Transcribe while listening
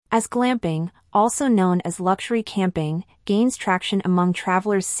As glamping, also known as luxury camping, gains traction among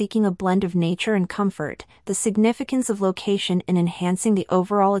travelers seeking a blend of nature and comfort, the significance of location in enhancing the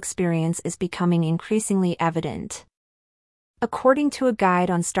overall experience is becoming increasingly evident. According to a guide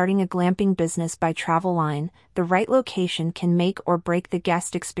on starting a glamping business by Travelline, the right location can make or break the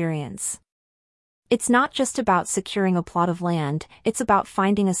guest experience. It's not just about securing a plot of land, it's about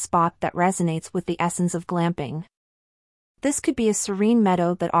finding a spot that resonates with the essence of glamping. This could be a serene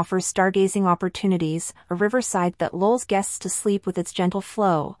meadow that offers stargazing opportunities, a riverside that lulls guests to sleep with its gentle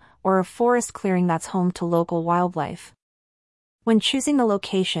flow, or a forest clearing that's home to local wildlife. When choosing the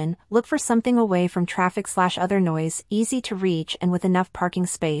location, look for something away from traffic/other noise, easy to reach and with enough parking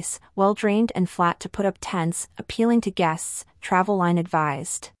space, well-drained and flat to put up tents, appealing to guests, Travelline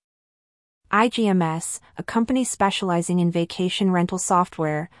advised. IGMS, a company specializing in vacation rental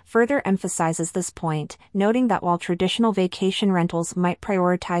software, further emphasizes this point, noting that while traditional vacation rentals might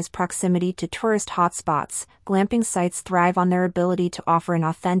prioritize proximity to tourist hotspots, glamping sites thrive on their ability to offer an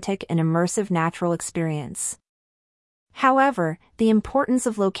authentic and immersive natural experience. However, the importance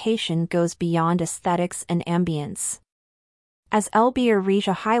of location goes beyond aesthetics and ambience. As LB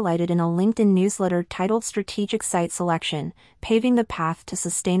Regia highlighted in a LinkedIn newsletter titled Strategic Site Selection, Paving the Path to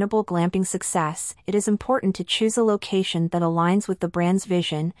Sustainable Glamping Success, it is important to choose a location that aligns with the brand's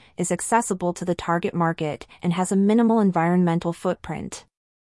vision, is accessible to the target market, and has a minimal environmental footprint.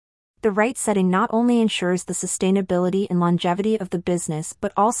 The right setting not only ensures the sustainability and longevity of the business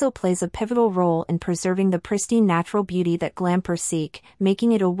but also plays a pivotal role in preserving the pristine natural beauty that glampers seek,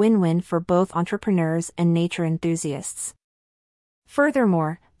 making it a win-win for both entrepreneurs and nature enthusiasts.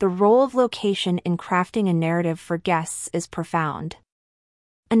 Furthermore, the role of location in crafting a narrative for guests is profound.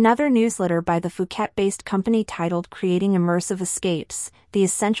 Another newsletter by the Phuket-based company titled Creating Immersive Escapes, The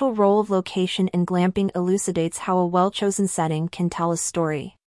Essential Role of Location in Glamping elucidates how a well-chosen setting can tell a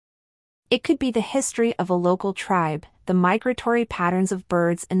story. It could be the history of a local tribe, the migratory patterns of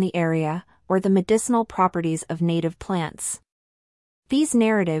birds in the area, or the medicinal properties of native plants. These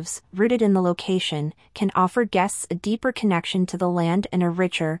narratives, rooted in the location, can offer guests a deeper connection to the land and a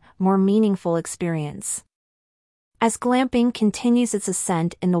richer, more meaningful experience. As glamping continues its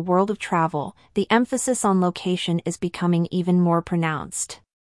ascent in the world of travel, the emphasis on location is becoming even more pronounced.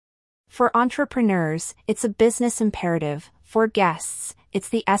 For entrepreneurs, it's a business imperative; for guests, it's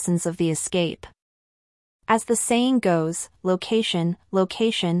the essence of the escape. As the saying goes, location,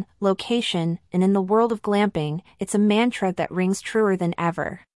 location, location, and in the world of glamping, it's a mantra that rings truer than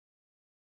ever.